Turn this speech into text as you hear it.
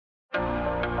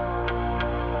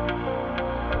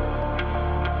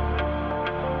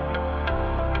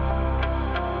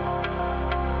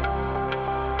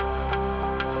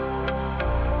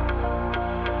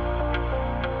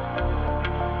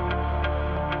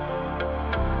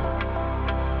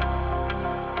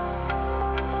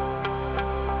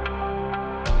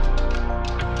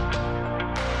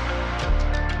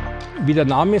Wie der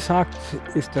Name sagt,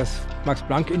 ist das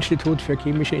Max-Planck-Institut für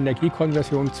chemische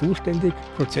Energiekonversion zuständig,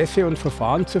 Prozesse und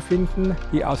Verfahren zu finden,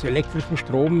 die aus elektrischem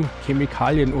Strom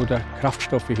Chemikalien oder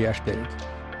Kraftstoffe herstellen.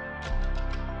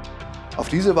 Auf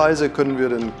diese Weise können wir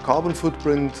den Carbon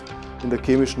Footprint in der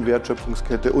chemischen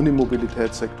Wertschöpfungskette und im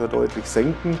Mobilitätssektor deutlich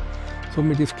senken.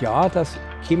 Somit ist klar, dass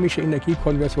chemische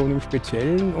Energiekonversion im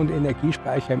Speziellen und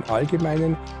Energiespeicher im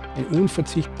Allgemeinen ein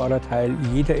unverzichtbarer Teil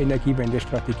jeder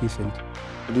Energiewendestrategie sind.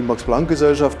 Und die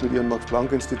Max-Planck-Gesellschaft mit ihren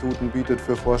Max-Planck-Instituten bietet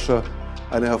für Forscher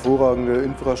eine hervorragende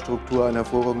Infrastruktur, ein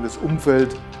hervorragendes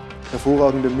Umfeld,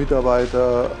 hervorragende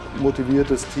Mitarbeiter,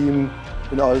 motiviertes Team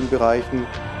in allen Bereichen.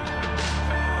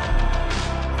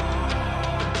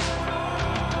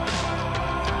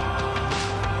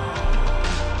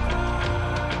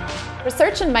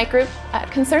 Research in my group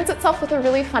concerns itself with a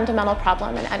really fundamental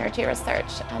problem in energy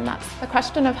research, and that's the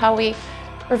question of how we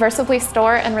reversibly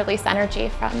store and release energy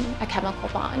from a chemical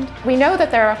bond. We know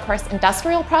that there are, of course,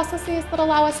 industrial processes that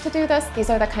allow us to do this. These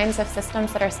are the kinds of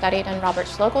systems that are studied in Robert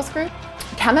Schlogel's group.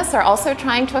 Chemists are also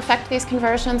trying to affect these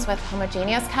conversions with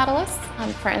homogeneous catalysts,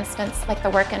 for instance, like the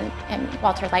work in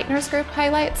Walter Leitner's group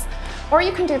highlights. Or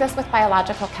you can do this with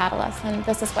biological catalysts, and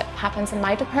this is what happens in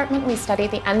my department. We study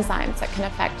the enzymes that can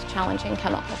affect challenging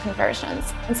chemical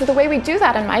conversions. And so the way we do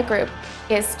that in my group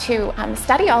is to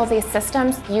study all of these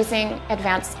systems using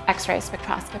advanced X-ray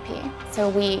spectroscopy. So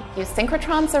we use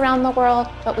synchrotrons around the world,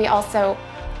 but we also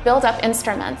build up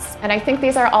instruments. And I think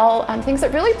these are all things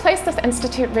that really place this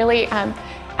institute really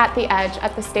at the edge,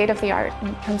 at the state of the art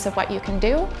in terms of what you can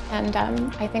do. And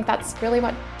I think that's really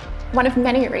one of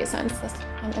many reasons this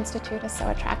institute is so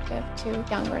attractive to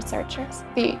young researchers.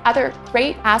 The other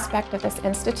great aspect of this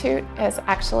institute is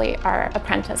actually our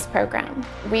apprentice program.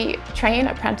 We train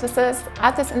apprentices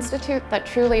at this institute that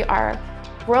truly are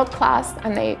world-class,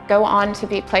 and they go on to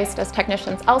be placed as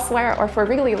technicians elsewhere, or if we're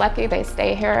really lucky, they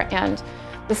stay here. And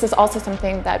this is also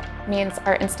something that means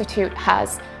our institute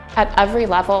has, at every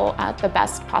level, the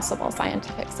best possible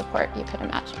scientific support you could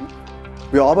imagine.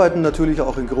 Wir arbeiten natürlich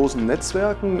auch in großen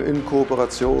Netzwerken, in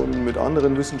Kooperation mit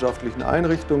anderen wissenschaftlichen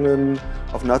Einrichtungen,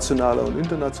 auf nationaler und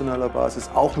internationaler Basis,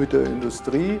 auch mit der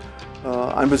Industrie.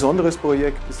 Ein besonderes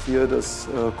Projekt ist hier das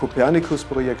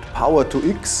Copernicus-Projekt Power to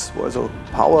X, wo also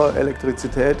Power,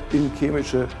 Elektrizität in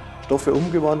chemische Stoffe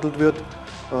umgewandelt wird.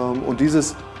 Und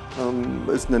dieses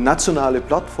ist eine nationale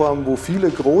Plattform, wo viele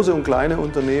große und kleine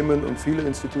Unternehmen und viele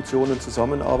Institutionen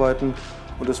zusammenarbeiten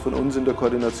und das von uns in der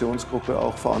Koordinationsgruppe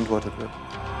auch verantwortet wird.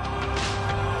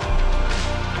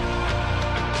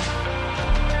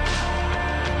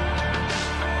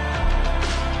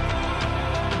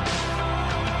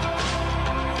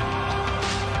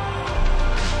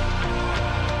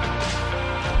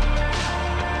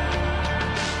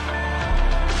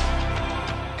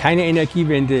 Keine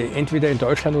Energiewende, entweder in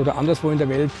Deutschland oder anderswo in der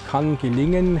Welt, kann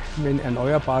gelingen, wenn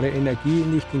erneuerbare Energie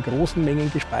nicht in großen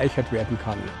Mengen gespeichert werden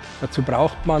kann. Dazu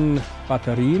braucht man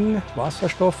Batterien,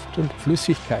 Wasserstoff und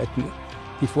Flüssigkeiten.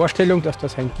 Die Vorstellung, dass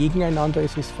das ein Gegeneinander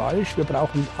ist, ist falsch. Wir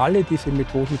brauchen alle diese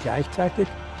Methoden gleichzeitig.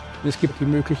 Und es gibt die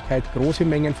Möglichkeit, große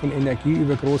Mengen von Energie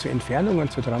über große Entfernungen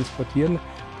zu transportieren.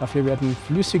 Dafür werden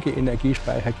flüssige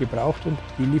Energiespeicher gebraucht und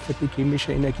die liefert die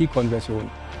chemische Energiekonversion.